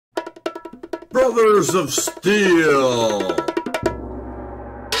Brothers of Steel.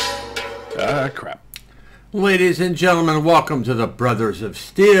 Crap. Ladies and gentlemen, welcome to the Brothers of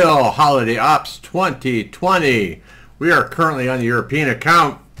Steel Holiday Ops 2020. We are currently on the European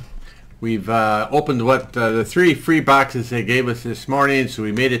account. We've opened the 3 free boxes they gave us this morning, so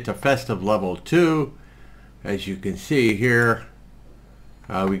we made it to Festive Level 2. As you can see here,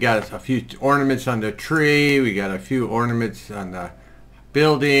 we got a few ornaments on the tree, we got a few ornaments on the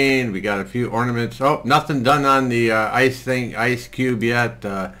building, we got a few ornaments. Oh, nothing done on the ice cube yet.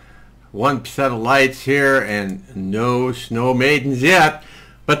 One set of lights here and no snow maidens yet.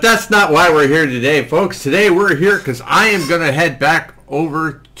 But that's not why we're here today, folks. Today we're here because I am going to head back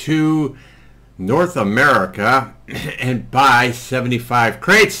over to North America and buy 75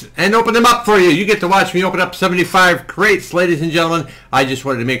 crates and open them up for you. You get to watch me open up 75 crates, ladies and gentlemen. I just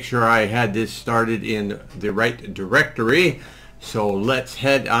wanted to make sure I had this started in the right directory. So let's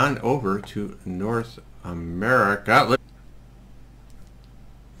head on over to North America.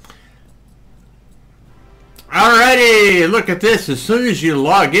 Alrighty, look at this. As soon as you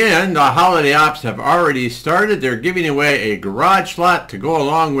log in, the Holiday Ops have already started. They're giving away a garage slot to go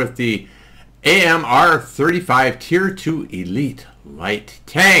along with the AMR 35 Tier 2 Elite Light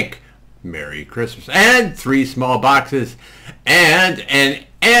Tank. Merry Christmas. And 3 small boxes and an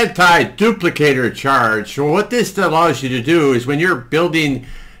anti-duplicator charge. So what this allows you to do is when you're building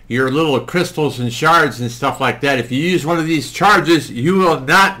your little crystals and shards and stuff like that, if you use one of these charges, you will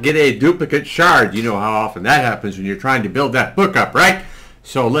not get a duplicate shard. You know how often that happens when you're trying to build that book up, right?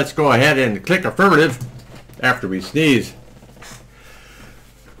 So let's go ahead and click affirmative after we sneeze.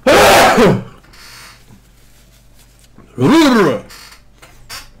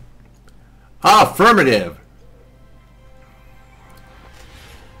 Affirmative.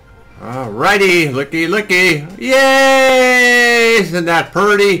 Alrighty, looky. Yay! Isn't that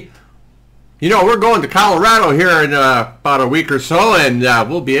pretty? You know, we're going to Colorado here in about a week or so, and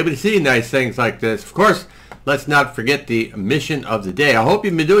we'll be able to see nice things like this. Of course, let's not forget the mission of the day. I hope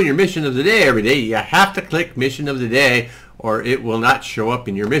you've been doing your mission of the day every day. You have to click mission of the day, or it will not show up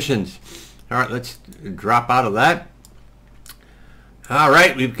in your missions. Alright, let's drop out of that.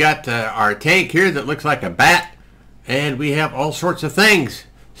 Alright, we've got our tank here that looks like a bat, and we have all sorts of things.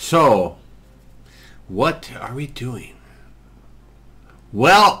 So, what are we doing?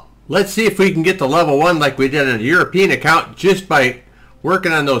 Well, let's see if we can get to level 1 like we did on the European account just by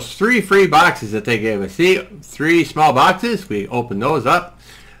working on those 3 free boxes that they gave us. See, 3 small boxes. We open those up.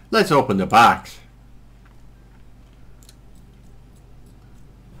 Let's open the box.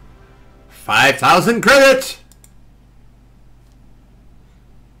 5,000 credits.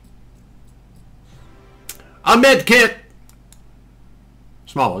 A med kit.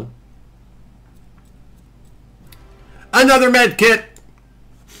 Small one. Another med kit.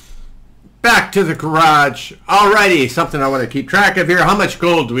 Back to the garage. Alrighty, something I want to keep track of here. How much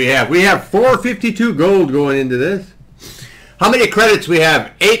gold do we have? We have 452 gold going into this. How many credits we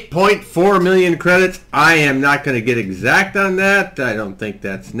have? 8.4 million credits. I am not going to get exact on that. I don't think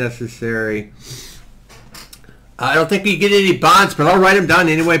that's necessary. I don't think we get any bonds, but I'll write them down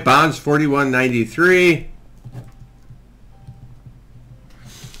anyway. Bonds 4193.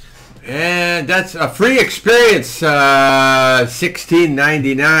 And that's a free experience,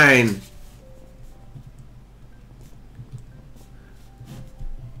 $16.99.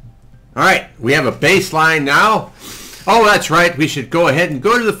 All right, we have a baseline now. Oh, that's right. We should go ahead and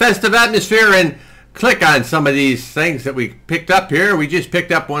go to the festive atmosphere and click on some of these things that we picked up here. We just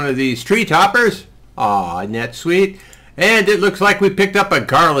picked up one of these tree toppers. Aw, isn't that sweet? And it looks like we picked up a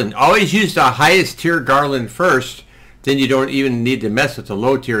garland. Always use the highest tier garland first. Then you don't even need to mess with the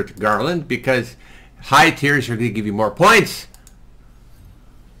low tier garland because high tiers are going to give you more points.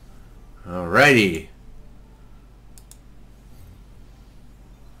 Alrighty.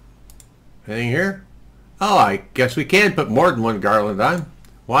 Anything here? Oh, I guess we can put more than one garland on.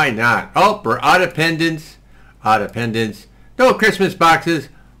 Why not? Oh, we're out of pendants. Out of pendants. No Christmas boxes.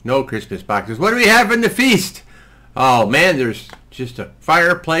 No Christmas boxes. What do we have in the feast? Oh man, there's just a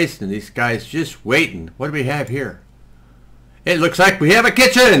fireplace and these guys just waiting. What do we have here? It looks like we have a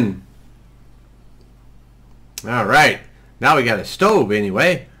kitchen. All right. Now we got a stove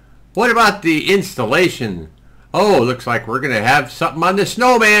anyway. What about the installation? Oh, looks like we're going to have something on the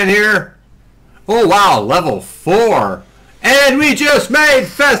snowman here. Oh, wow. Level 4. And we just made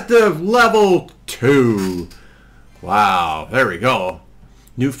festive level 2. Wow. There we go.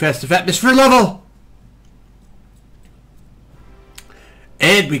 New festive atmosphere level.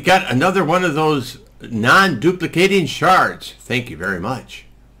 And we got another one of those non-duplicating shards. Thank you very much.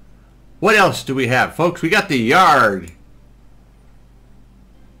 What else do we have, folks? We got the yard.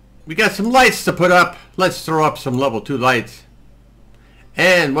 we got some lights to put up. Let's throw up some level 2 lights.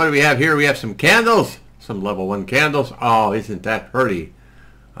 And what do we have here? We have some candles. Some level 1 candles. Oh, isn't that pretty?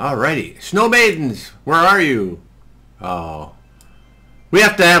 Alrighty. Snow Maidens, where are you? Oh. We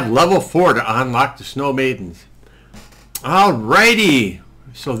have to have level 4 to unlock the Snow Maidens. Alrighty.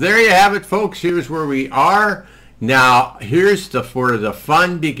 So there you have it, folks. Here's where we are. Now, here's where the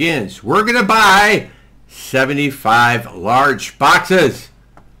fun begins. We're going to buy 75 large boxes.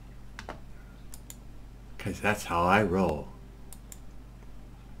 Because that's how I roll.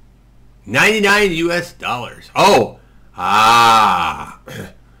 99 US dollars. Oh,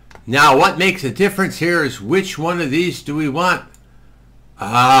 now what makes a difference here is which one of these do we want?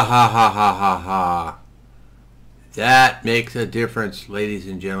 That makes a difference, ladies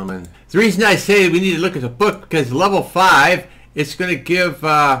and gentlemen. The reason I say we need to look at the book, because level 5, it's going to give,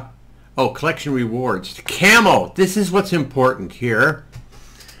 collection rewards. The camo, this is what's important here.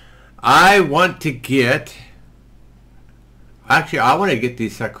 I want to get, actually I want to get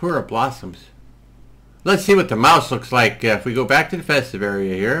these Sakura Blossoms. Let's see what the mouse looks like. If we go back to the festive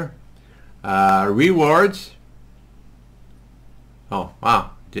area here. Rewards. Oh,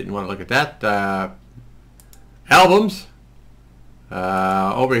 wow. Didn't want to look at that. Albums.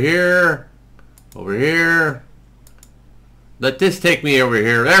 Over here. Over here. Let this take me over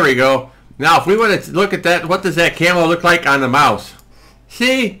here. There we go. Now, if we want to look at that, what does that camo look like on the mouse?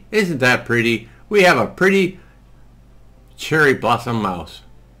 See? Isn't that pretty? We have a pretty cherry blossom mouse.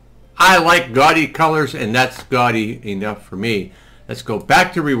 I like gaudy colors, and that's gaudy enough for me. Let's go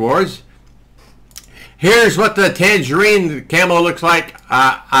back to rewards. Here's what the tangerine camo looks like.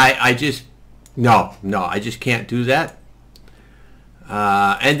 I just can't do that.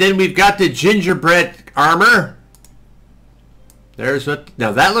 And then we've got the gingerbread armor. There's what.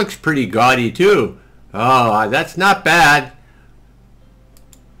 Now that looks pretty gaudy too. Oh, that's not bad.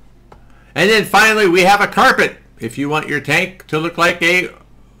 And then finally we have a carpet. If you want your tank to look like a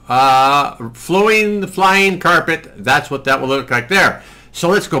flying carpet, that's what that will look like there. So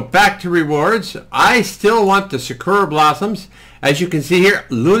let's go back to rewards. I still want the Sakura Blossoms. As you can see here,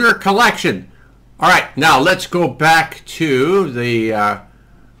 Lunar Collection. All right, now let's go back to the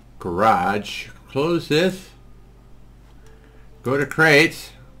garage. Close this. Go to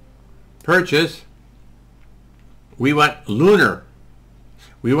crates. Purchase. We want Lunar.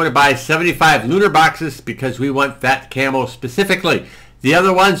 We want to buy 75 Lunar boxes because we want that camo specifically. The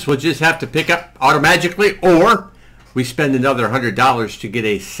other ones we'll just have to pick up automatically, or we spend another $100 to get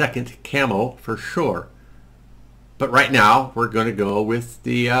a second camo for sure. But right now, we're going to go with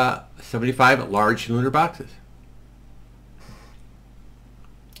the 75 large Lunar boxes.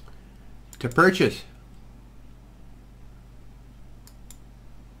 To purchase.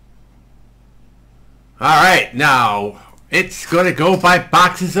 All right, now it's going to go by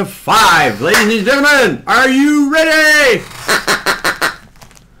boxes of 5. Ladies and gentlemen, are you ready?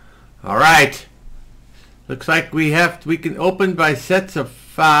 All right. Looks like we can open by sets of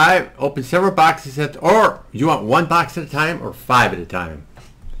 5. Open several boxes or you want 1 box at a time or 5 at a time?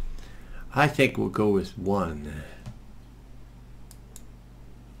 I think we'll go with 1.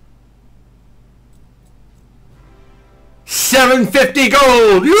 $750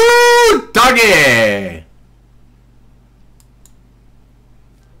 gold. You doggy.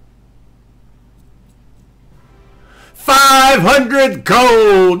 $500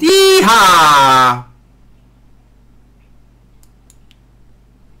 gold. Yeehaw.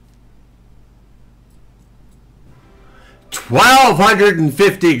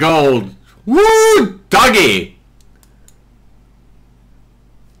 $1,250 gold. Woo, doggy.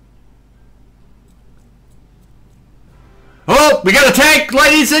 Oh, we got a tank,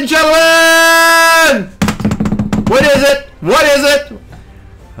 ladies and gentlemen. What is it? What is it?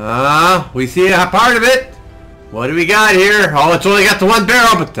 We see a part of it. What do we got here? Oh, it's only got the 1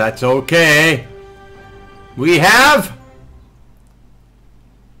 barrel, but that's okay. We have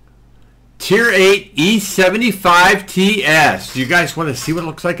Tier 8 E75 TS. Do you guys want to see what it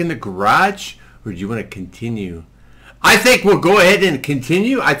looks like in the garage? Or do you want to continue? I think we'll go ahead and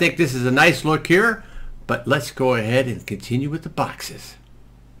continue. I think this is a nice look here. But let's go ahead and continue with the boxes.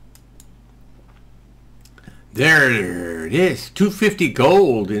 There it is. $250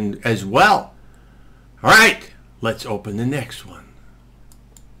 gold as well. All right. Let's open the next one.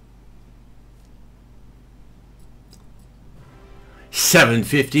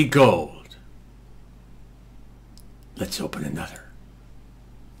 $750 gold. Let's open another.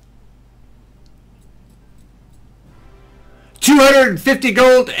 $250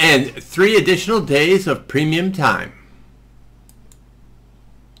 gold and 3 additional days of premium time.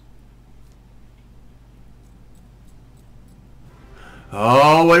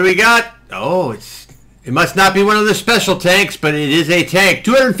 Oh, Oh, what do we got? Oh, it must not be one of the special tanks, but it is a tank.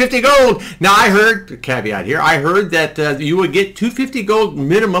 250 gold. Now, I heard, a caveat here, I heard that you would get 250 gold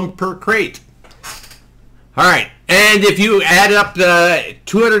minimum per crate. All right, and if you add up the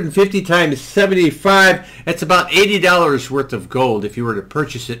 250 times 75, that's about $80 worth of gold if you were to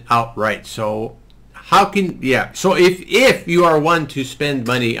purchase it outright. So how can, yeah, so if you are one to spend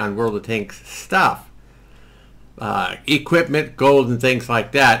money on World of Tanks stuff, equipment, gold, and things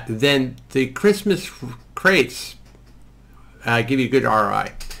like that, then the Christmas crates give you good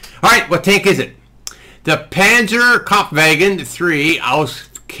ROI. All right, what tank is it? The Panzer Kampfwagen 3 Aus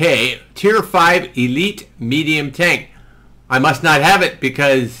K Tier 5 Elite Medium Tank. I must not have it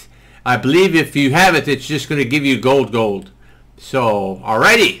because I believe if you have it, it's just going to give you gold. So,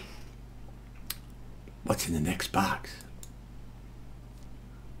 alrighty. What's in the next box?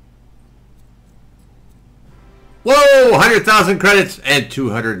 Whoa! 100,000 credits and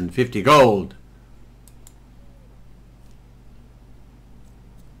 250 gold.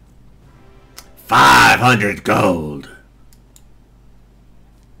 $500 gold.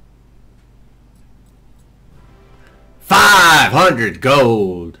 $500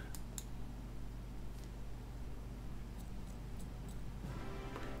 gold.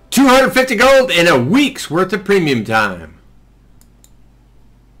 $250 gold and a week's worth of premium time.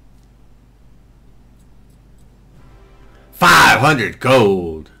 $500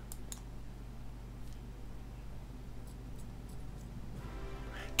 gold.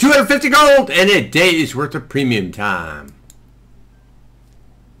 $250 gold and a day's worth of premium time.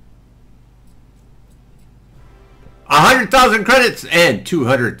 100,000 credits and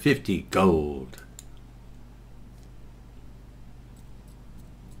 250 gold.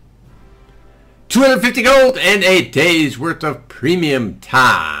 $250 gold and a day's worth of premium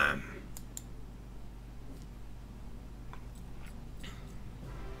time.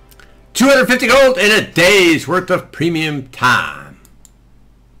 $250 gold and a day's worth of premium time.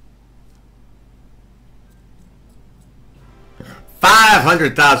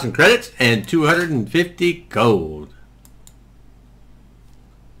 $500,000 credits and 250 gold.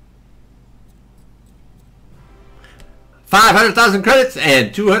 $500,000 credits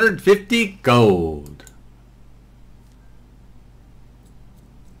and 250 gold.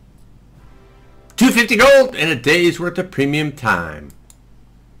 250 gold and a day's worth of premium time.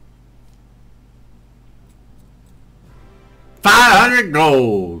 500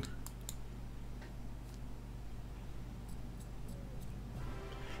 gold.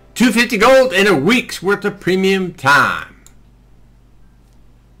 $250 gold and a week's worth of premium time.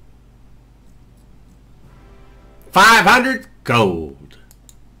 500 gold.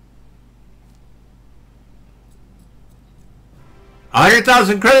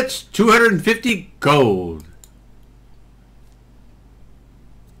 100,000 credits, 250 gold.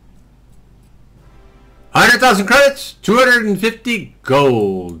 100,000 credits, 250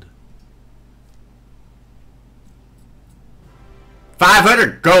 gold.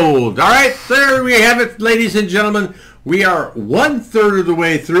 500 gold. All right, there we have it, ladies and gentlemen. We are 1/3 of the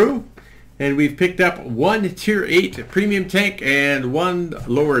way through, and we've picked up one Tier 8 premium tank and one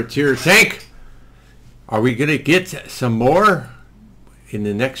lower tier tank. Are we going to get some more in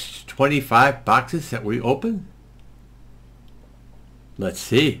the next 25 boxes that we open? Let's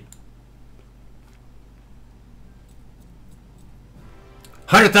see.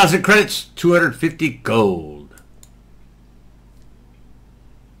 100,000 credits, 250 gold.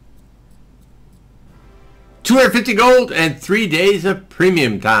 250 gold and 3 days of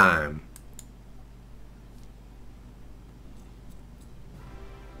premium time.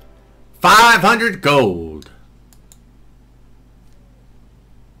 500 gold.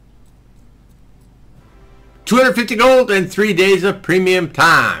 250 gold and 3 days of premium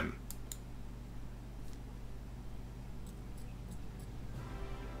time.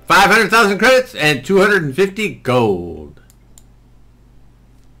 500,000 credits and 250 gold.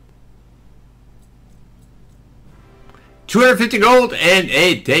 250 gold and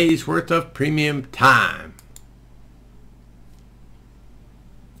a day's worth of premium time.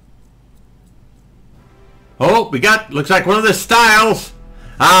 Oh, we got, looks like one of the styles.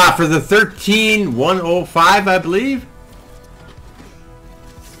 For the 13105, I believe.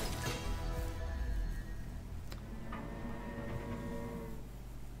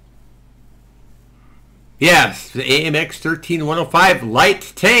 Yes, the AMX 13105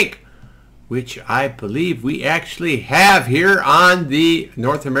 light tank, which I believe we actually have here on the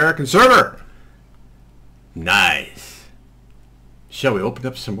North American server. Nice. Shall we open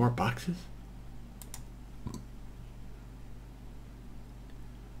up some more boxes?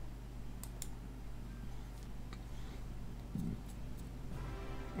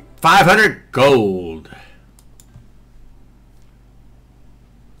 500 gold.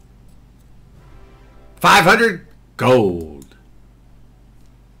 $500 gold.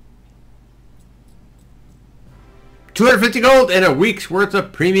 250 gold and a week's worth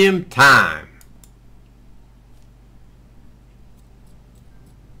of premium time.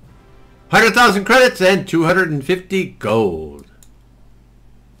 100,000 credits and 250 gold.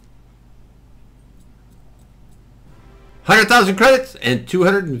 100,000 credits and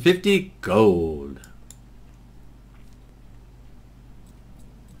 250 gold.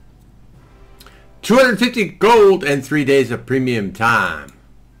 250 gold and 3 days of premium time.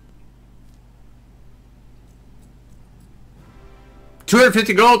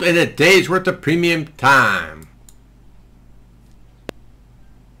 250 gold and a day's worth of premium time.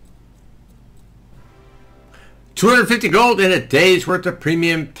 250 gold and a day's worth of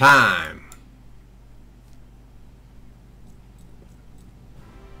premium time.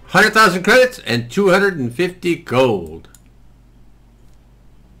 100,000 credits and 250 gold.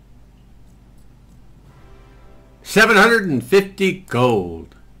 750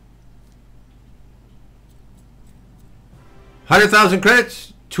 gold. 100,000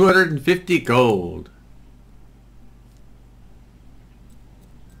 credits, 250 gold.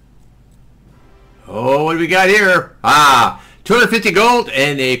 Oh, what do we got here? 250 gold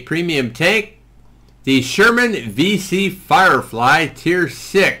and a premium tank. The Sherman VC Firefly Tier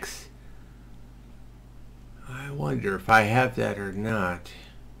 6. I wonder if I have that or not.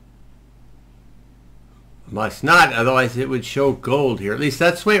 Must not, otherwise it would show gold here. At least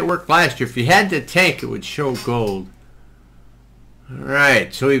that's the way it worked last year. If you had the tank, it would show gold.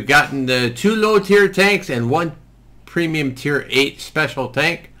 Alright, so we've gotten the 2 low tier tanks and 1 premium tier 8 special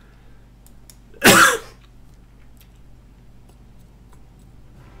tank.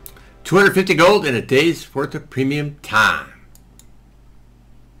 $250 gold and a day's worth of premium time.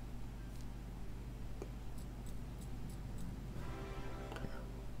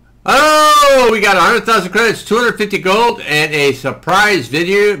 Oh, we got 100,000 credits, 250 gold, and a surprise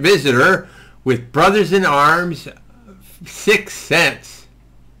video visitor with Brothers in Arms, 6 cents.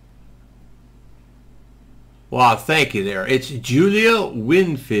 Wow, thank you there. It's Julia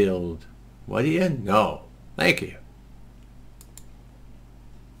Winfield. What do you know? Thank you.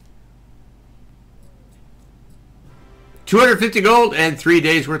 $250 gold and 3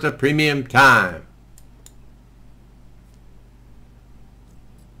 days worth of premium time.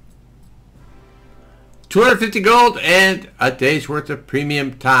 $250 gold and a day's worth of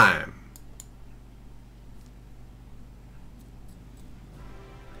premium time.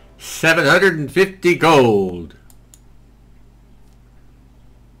 750 gold.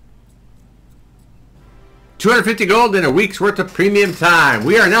 250 gold and a week's worth of premium time.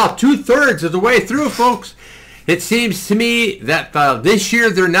 We are now 2/3 of the way through, folks. It seems to me that this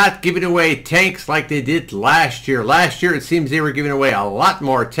year they're not giving away tanks like they did last year. Last year it seems they were giving away a lot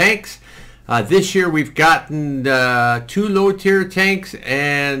more tanks. This year we've gotten 2 low tier tanks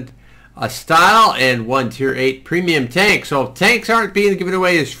and a style and 1 tier 8 premium tank. So tanks aren't being given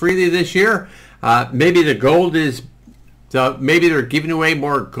away as freely this year. Maybe the gold is, maybe they're giving away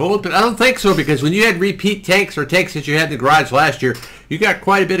more gold, but I don't think so, because when you had repeat tanks or tanks that you had in the garage last year, you got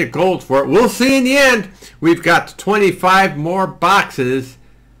quite a bit of gold for it. We'll see in the end. We've got 25 more boxes,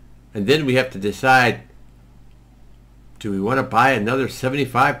 and then we have to decide, do we want to buy another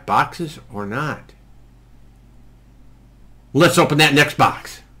 75 boxes or not? Let's open that next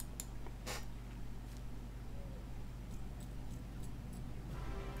box.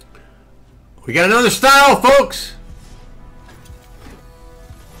 We got another style, folks.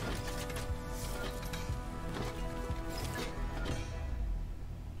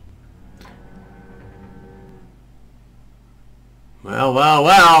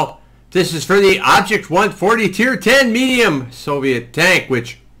 Well. This is for the Object 140 Tier 10 Medium Soviet tank,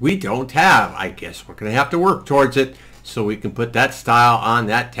 which we don't have. I guess we're going to have to work towards it so we can put that style on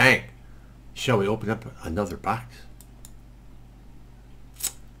that tank. Shall we open up another box?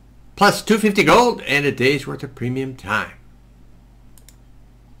 Plus 250 gold and a day's worth of premium time.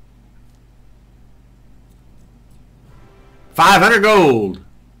 $500 gold.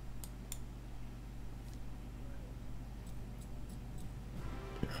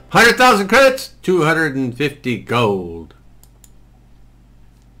 100,000 credits, 250 gold.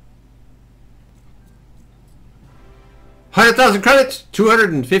 100,000 credits,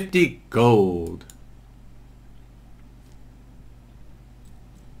 250 gold.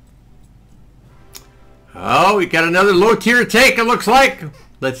 Oh, we got another low tier tank, it looks like.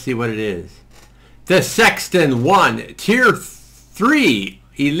 Let's see what it is. The Sexton 1 Tier 3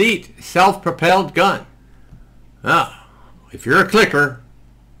 Elite Self-Propelled Gun. Ah, if you're a clicker,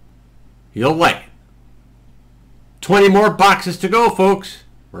 You'll like it. 20 more boxes to go, folks.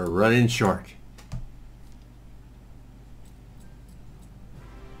 We're running short.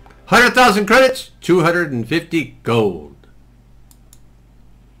 100,000 credits, 250 gold.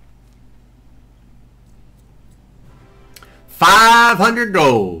 $500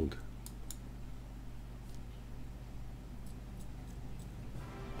 gold.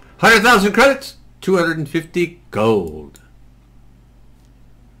 100,000 credits, 250 gold.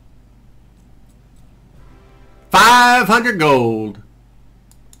 500 gold.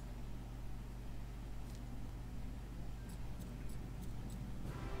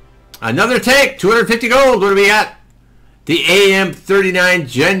 Another take, 250 gold. What do we got? The AM-39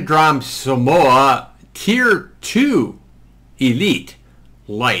 Gendrom Samoa Tier 2 Elite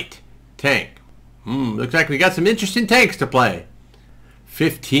Light Tank. Looks like we got some interesting tanks to play.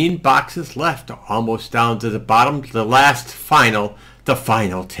 15 boxes left, almost down to the bottom, to the last final, the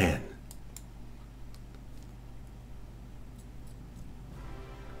final 10.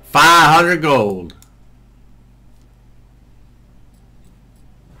 500 gold.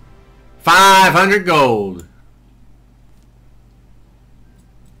 500 gold.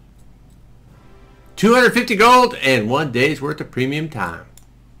 250 gold and 1 day's worth of premium time.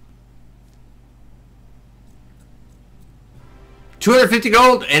 250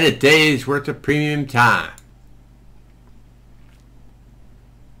 gold and a day's worth of premium time.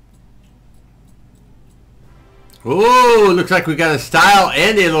 Oh, looks like we got a style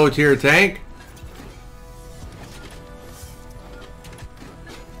and a low tier tank.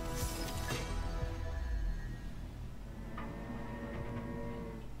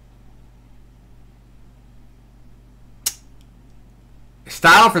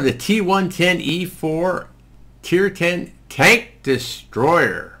 Style for the T110E4 Tier 10 Tank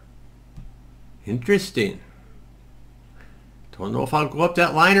Destroyer. Interesting. Don't know if I'll go up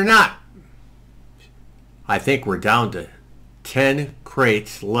that line or not. I think we're down to 10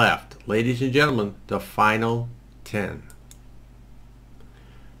 crates left. Ladies and gentlemen, the final 10.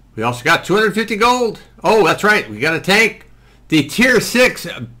 We also got 250 gold. Oh, that's right. We got a tank. The Tier 6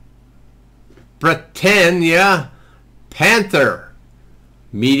 Britannia Panther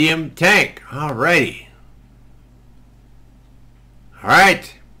medium tank. Alrighty.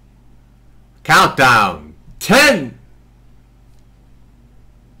 Alright. Countdown. 10.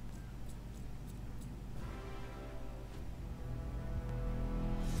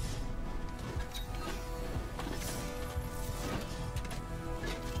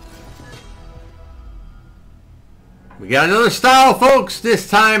 We got another style, folks. This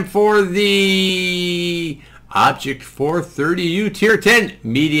time for the Object 430U Tier 10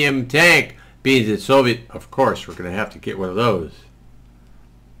 medium tank. Being it's Soviet, of course, we're going to have to get one of those.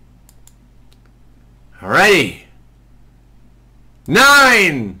 Alrighty.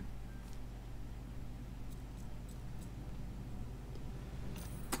 9.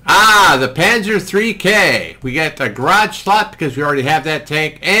 The Panzer 3K. We got the garage slot because we already have that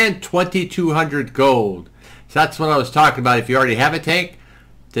tank, and 2,200 gold. So that's what I was talking about. If you already have a tank,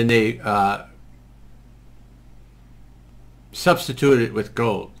 then they substitute it with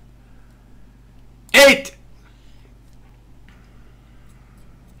gold. 8.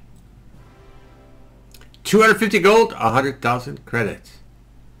 250 gold, 100,000 credits.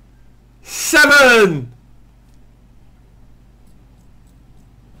 7.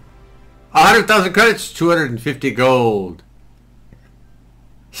 100,000 credits, 250 gold.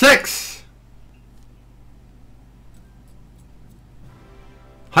 6.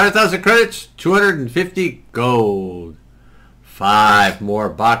 100,000 credits, 250 gold. 5 more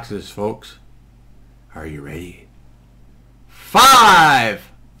boxes, folks. Are you ready? 5.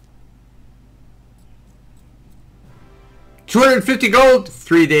 250 gold,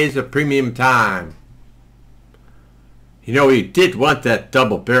 3 days of premium time. You know, you did want that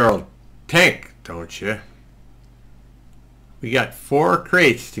double-barreled tank, don't you? We got 4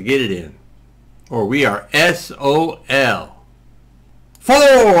 crates to get it in, or we are SOL.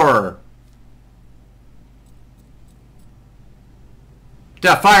 4.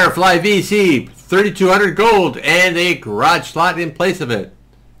 The Firefly VC, 3,200 gold, and a garage slot in place of it.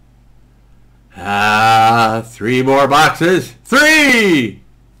 3 more boxes. 3.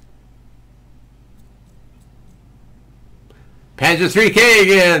 Panzer 3K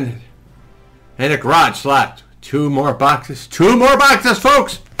again. And a garage slot. 2 more boxes. 2 more boxes,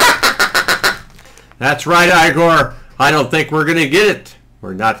 folks. That's right, Igor. I don't think we're going to get it.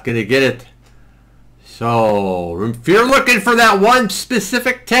 We're not going to get it. So, if you're looking for that one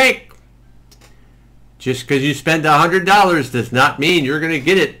specific tank, just because you spend $100 does not mean you're going to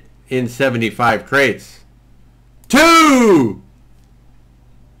get it in 75 crates. 2.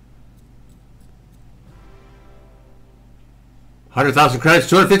 100,000 credits,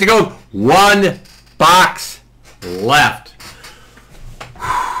 250 gold. One box left.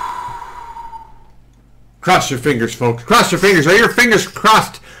 Cross your fingers, folks. Cross your fingers. Are your fingers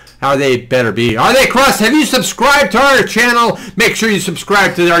crossed? How they better be. Are they crossed? Have you subscribed to our channel? Make sure you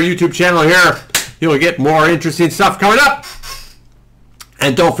subscribe to our YouTube channel here. You'll get more interesting stuff coming up.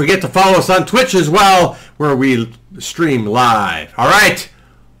 And don't forget to follow us on Twitch as well, where we stream live. All right.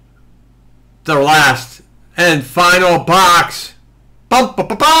 The last and final box. Bum, bum,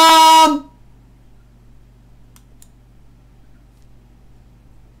 bum, bum.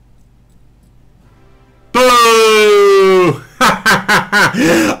 Boo!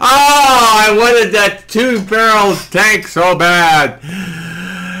 Oh, I wanted that 2-barrel tank so bad.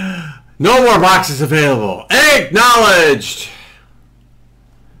 No more boxes available. Acknowledged.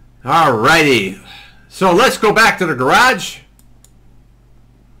 Alrighty. So let's go back to the garage.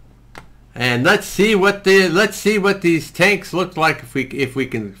 And let's see what these tanks look like if we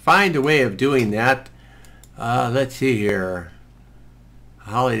can find a way of doing that. Let's see here.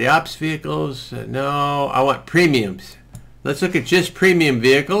 Holiday Ops vehicles. No, I want premiums. Let's look at just premium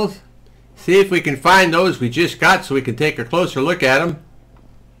vehicles. See if we can find those we just got so we can take a closer look at them.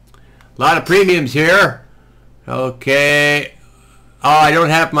 A lot of premiums here. Okay. Oh, I don't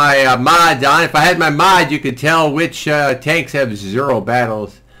have my mod on. If I had my mod, you could tell which tanks have 0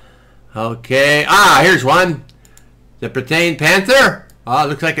 battles. Okay. Ah, here's one. The Brittain Panther. Oh, it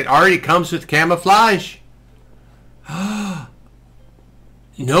looks like it already comes with camouflage.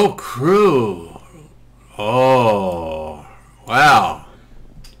 No crew. Oh, wow.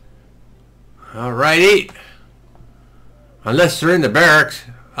 Alrighty. Unless they're in the barracks.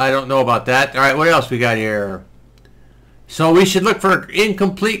 I don't know about that. All right, what else we got here? So we should look for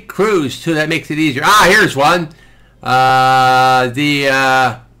incomplete crews too. That makes it easier. Ah, here's one.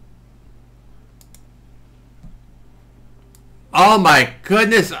 Oh my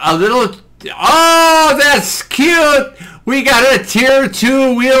goodness, a little. Oh, that's cute. We got a tier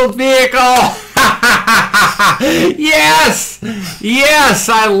 2 wheeled vehicle. Yes, yes,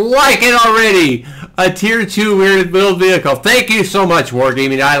 I like it already. A tier 2 wheeled vehicle. Thank you so much,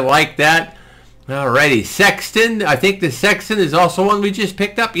 Wargaming. I like that. Alrighty, Sexton. I think the Sexton is also one we just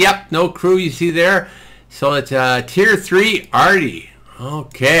picked up. Yep, no crew you see there. So it's tier 3 Artie.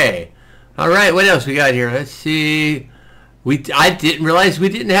 Okay. All right, what else we got here? Let's see. I didn't realize we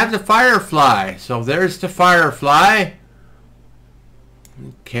didn't have the Firefly. So there's the Firefly.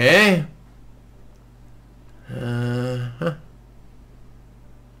 Okay. Uh-huh.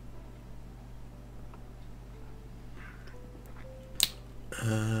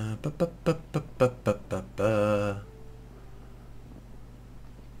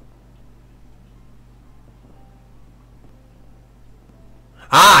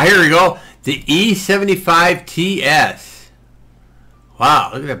 Ah, here we go. The E75TS.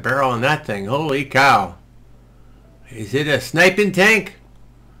 Wow, look at the barrel on that thing. Holy cow. Is it a sniping tank?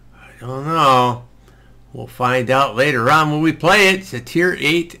 I don't know. We'll find out later on when we play it. It's a tier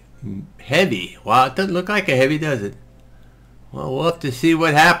 8 heavy. Wow, it doesn't look like a heavy, does it? Well, we'll have to see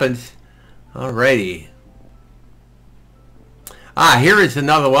what happens. Alrighty. Ah, here is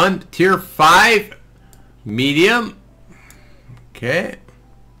another one. Tier 5 medium. Okay.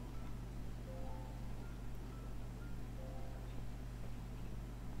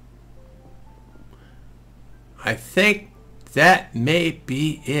 I think that may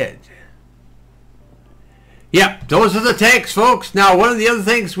be it. Yep, those are the tanks, folks. Now, one of the other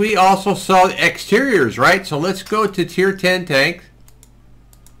things, we also saw exteriors, right? So let's go to tier 10 tanks.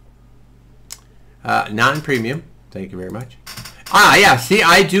 Non-premium. Thank you very much. Ah, yeah, see,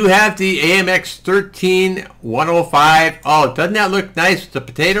 I do have the AMX 13105. Oh, doesn't that look nice with the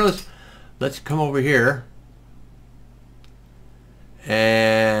potatoes? Let's come over here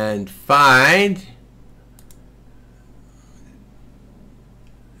and find...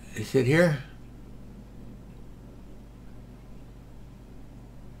 Is it here?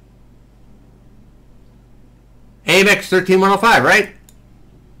 AMX 13105, right?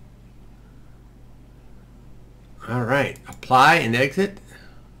 All right, apply and exit.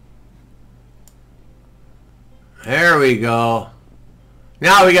 There we go.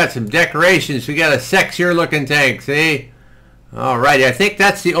 Now we got some decorations. We got a sexier looking tank, see? All right, I think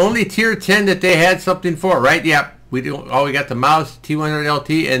that's the only tier 10 that they had something for, right? Yep. We do. Oh, we got the Mouse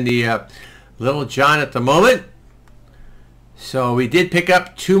T100LT and the Little John at the moment. So we did pick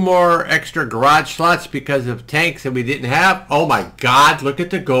up 2 more extra garage slots because of tanks that we didn't have. Oh my God, look at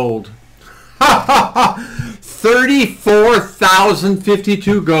the gold.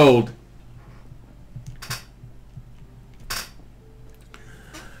 34,052 gold.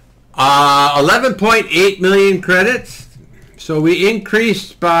 11.8 million credits. So So we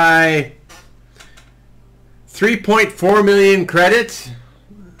increased by 3.4 million credits.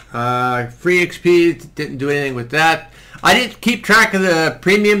 Free XP didn't do anything with that. I didn't keep track of the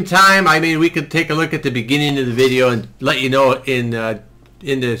premium time. I mean, we could take a look at the beginning of the video and let you know in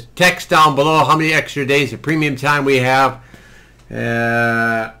the text down below how many extra days of premium time we have.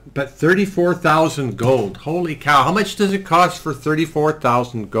 But 34,000 gold. Holy cow. How much does it cost for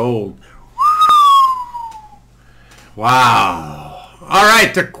 34,000 gold? Wow. All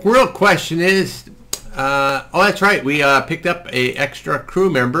right. The real question is, oh, that's right. We picked up an extra crew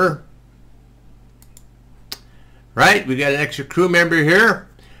member. Right? We got an extra crew member here.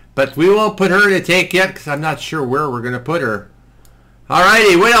 But we won't put her in a tank yet because I'm not sure where we're going to put her. All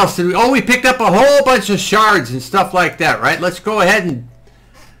righty. What else did we... Oh, we picked up a whole bunch of shards and stuff like that, right? Let's go ahead and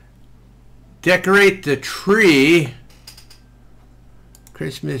decorate the tree.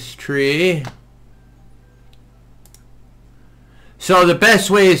 Christmas tree. So the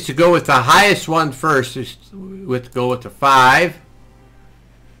best way is to go with the highest one first. Go with the 5.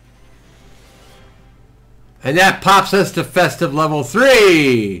 And that pops us to festive level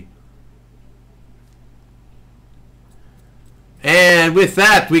 3. And with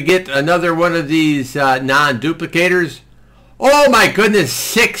that, we get another one of these non-duplicators. Oh my goodness,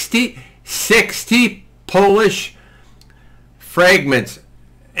 60 Polish fragments.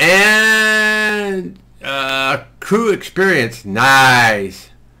 And crew experience. Nice.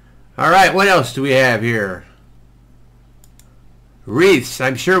 All right, what else do we have here? Wreaths.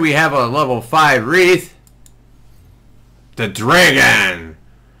 I'm sure we have a level 5 wreath. The dragon.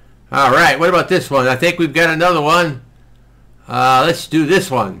 All right, what about this one? I think we've got another one. Let's do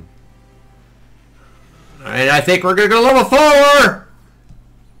this one. And I think we're going to go level 4.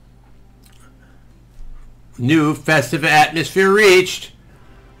 New festive atmosphere reached.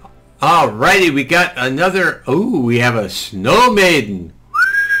 Alrighty, we got another. Ooh, we have a snow maiden.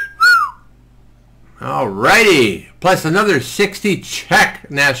 Alrighty, plus another 60 Czech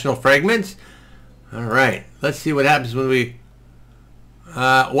national fragments. Alright, let's see what happens when we...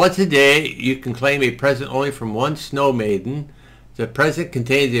 once a day, you can claim a present only from one snow maiden. The present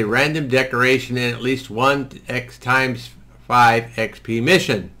contains a random decoration and at least one X times 5 XP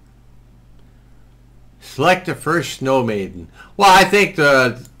mission. Select the first snow maiden. Well, I think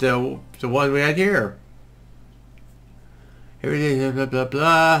the one we had here. Everything blah blah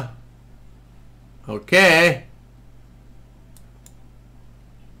blah. Okay.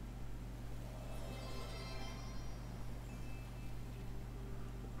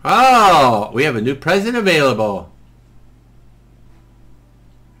 Oh, we have a new present available.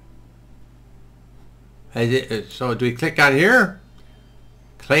 So do we click on here?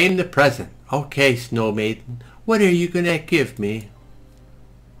 Claim the present. Okay, Snow Maiden. What are you going to give me?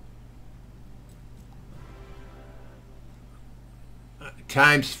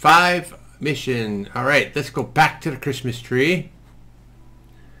 Times 5 mission. Alright, let's go back to the Christmas tree.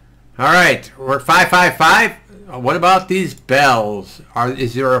 Alright, we're 555. What about these bells?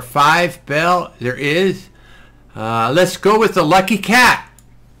 Is there a 5 bell? There is. Let's go with the lucky cat.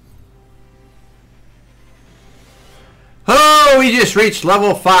 Oh, we just reached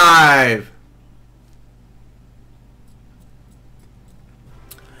level 5.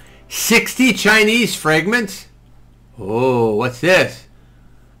 60 Chinese fragments. Oh, what's this?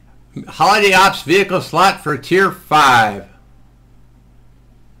 Holiday Ops vehicle slot for tier 5.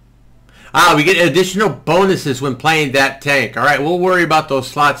 We get additional bonuses when playing that tank. All right, we'll worry about those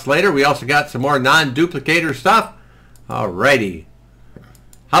slots later. We also got some more non-duplicator stuff. Alrighty.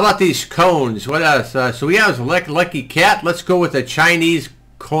 How about these cones? What else? So we have a lucky cat. Let's go with a Chinese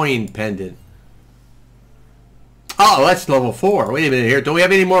coin pendant. Oh, that's level 4. Wait a minute here. Don't we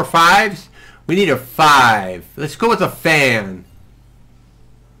have any more 5s? We need a 5. Let's go with a fan.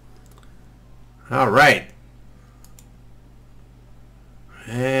 All right.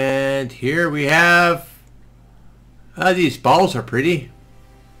 And here we have... these balls are pretty.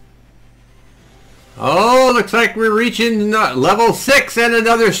 Oh, looks like we're reaching level 6 and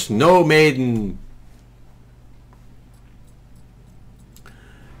another Snow Maiden.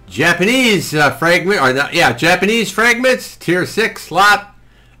 Japanese fragment, or not, yeah, Japanese fragments, tier 6 slot,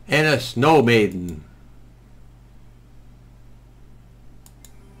 and a Snow Maiden.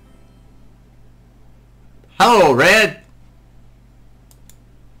 Hello, Red.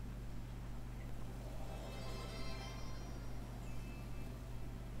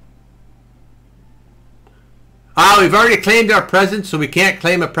 We've already claimed our present, so we can't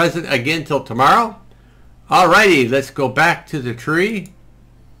claim a present again till tomorrow. Alrighty, let's go back to the tree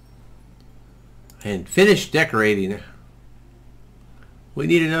and finish decorating. We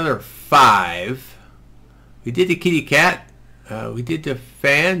need another 5. We did the kitty cat. We did the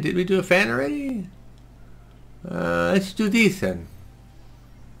fan. Did we do a fan already? Let's do these then.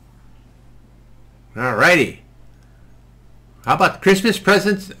 Alrighty. How about Christmas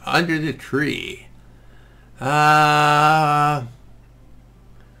presents under the tree? I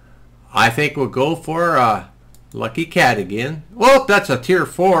think we'll go for a Lucky Cat again. Well, that's a tier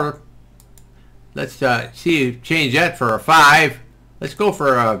 4. Let's see, change that for a 5. Let's go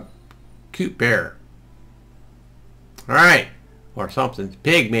for a cute bear. Alright. Or something.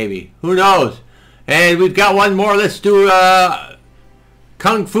 Pig, maybe. Who knows? And we've got one more. Let's do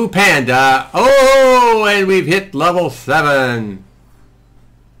Kung Fu Panda. Oh, and we've hit level 7.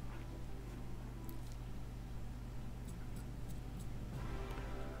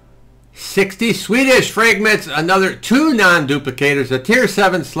 $60 Swedish fragments. Another 2 non-duplicators. A tier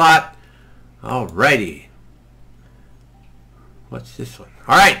 7 slot. Alrighty. What's this one?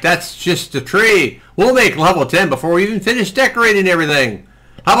 Alright, that's just a tree. We'll make level 10 before we even finish decorating everything.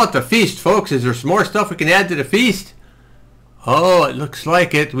 How about the feast, folks? Is there some more stuff we can add to the feast? Oh, it looks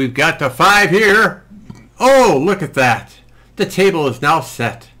like it. We've got the 5 here. Oh, look at that. The table is now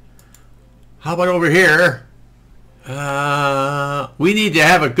set. How about over here? We need to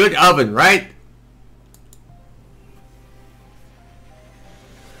have a good oven, right?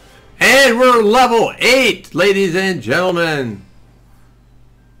 And we're level 8, ladies and gentlemen.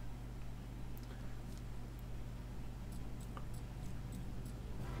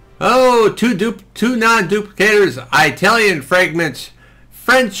 Oh, two non-duplicators, Italian fragments,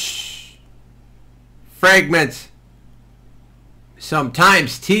 French fragments, some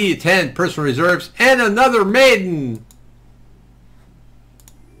times T10 personal reserves, and another maiden.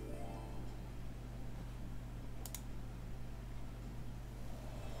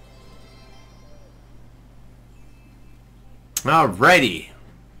 Alrighty.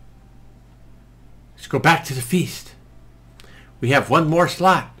 Let's go back to the feast. We have one more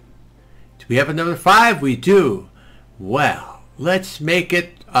slot. Do we have another 5? We do. Well, let's make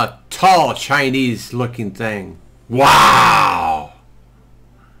it a tall Chinese looking thing. Wow!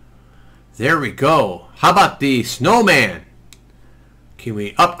 There we go. How about the snowman? Can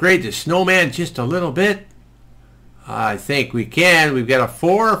we upgrade the snowman just a little bit? I think we can. We've got a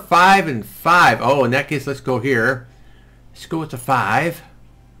 4, 5, and 5. Oh, in that case, let's go here. Let's go with the 5.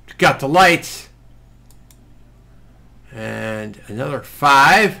 Got the lights. And another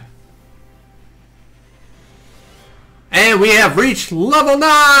 5. And we have reached level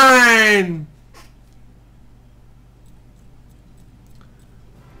 9!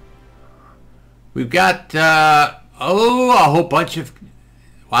 We've got, a whole bunch of,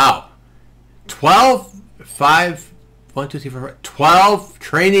 wow. 12, 5, 1, 2, 3, 4, 12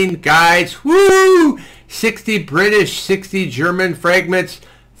 training guides. Woo! 60 British, 60 German fragments.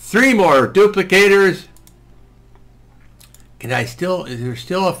 3 more duplicators. Can I still, is there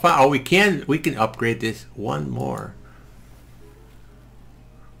still a 5? Oh, we can upgrade this one more.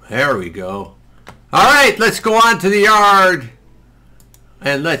 There we go. All right, let's go on to the yard.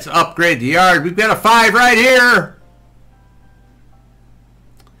 And let's upgrade the yard. We've got a 5 right here.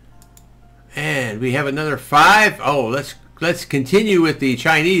 And we have another 5. Oh, let's continue with the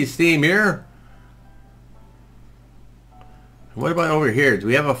Chinese theme here. What about over here? Do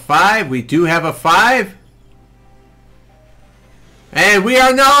we have a 5? We do have a 5. And we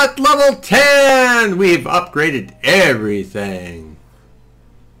are now at level 10. We've upgraded everything.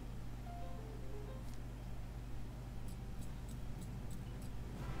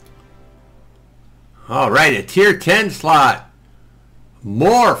 All right, a tier 10 slot.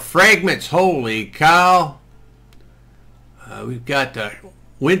 More fragments. Holy cow. We've got the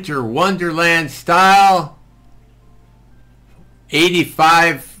Winter Wonderland style.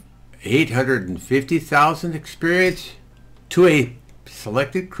 85, 850,000 experience to a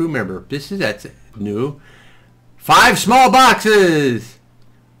selected crew member. That's new. 5 small boxes.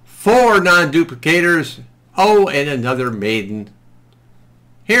 4 non-duplicators. Oh, and another maiden.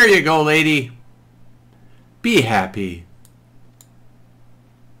 Here you go, lady. Be happy.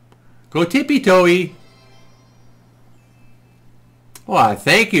 Go tippy-toey. Why,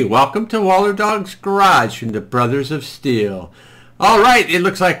 thank you. Welcome to Waller Dog's Garage from the Brothers of Steel. All right, it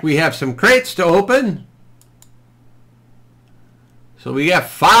looks like we have some crates to open. So we got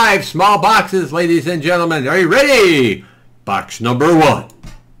 5 small boxes, ladies and gentlemen. Are you ready? Box number 1.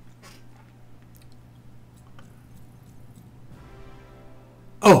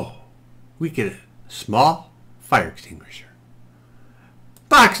 Oh, we get a small fire extinguisher.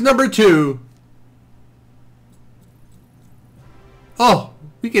 Box number 2. Oh,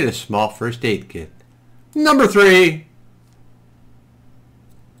 we get a small first aid kit. Number 3.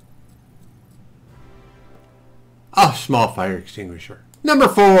 A a small fire extinguisher. Number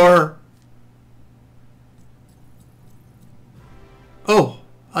 4. Oh,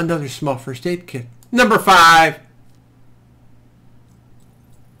 another small first aid kit. Number 5.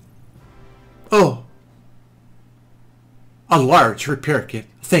 Oh, a large repair kit.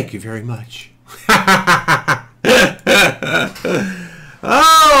 Thank you very much.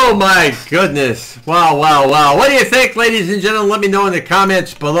 Oh my goodness. Wow, wow, wow. What do you think, ladies and gentlemen? Let me know in the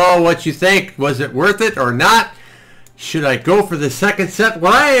comments below what you think. Was it worth it or not? Should I go for the second set?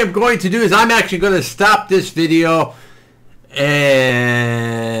 What I am going to do is I'm actually going to stop this video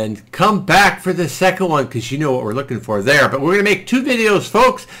and come back for the second one, because you know what we're looking for there. But we're going to make 2 videos,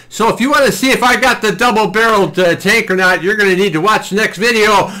 folks. So if you want to see if I got the double-barreled tank or not, you're going to need to watch the next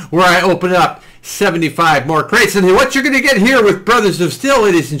video where I open up 75 more crates. And what you're going to get here with Brothers of Steel,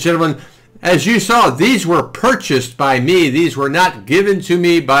 ladies and gentlemen, as you saw, these were purchased by me. These were not given to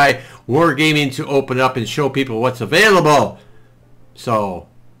me by Wargaming to open up and show people what's available. So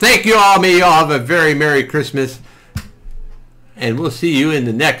thank you all. May you all have a very Merry Christmas. And we'll see you in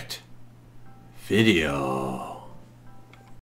the next video.